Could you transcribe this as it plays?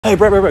Hey,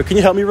 bro, can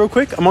you help me real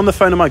quick? I'm on the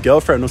phone to my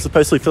girlfriend. I'm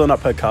supposedly filling up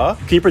her car.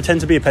 Can you pretend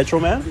to be a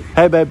petrol man?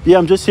 Hey, babe. Yeah,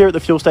 I'm just here at the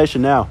fuel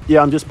station now.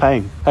 Yeah, I'm just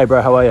paying. Hey, bro,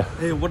 how are you?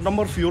 Hey, what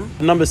number fuel?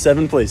 Number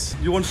 7, please.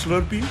 You want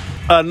Slurpee?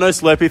 No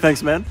Slurpee,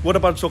 thanks, man. What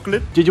about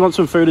chocolate? Did you want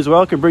some food as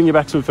well? I can bring you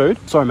back some food.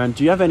 Sorry, man.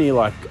 Do you have any,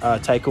 like,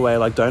 takeaway,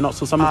 like,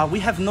 donuts or something?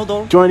 We have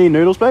noodle. Do you want any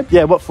noodles, babe?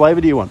 Yeah, what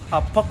flavour do you want?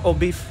 Pork or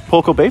beef?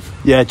 Pork or beef?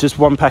 Yeah, just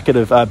one packet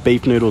of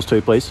beef noodles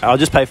too, please. I'll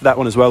just pay for that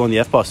one as well on the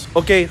FPOS.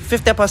 Okay,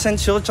 50%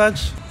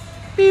 surcharge.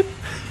 Beep.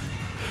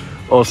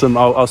 Awesome.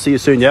 I'll see you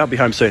soon, yeah? I'll be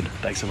home soon.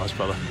 Thanks so much,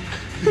 brother.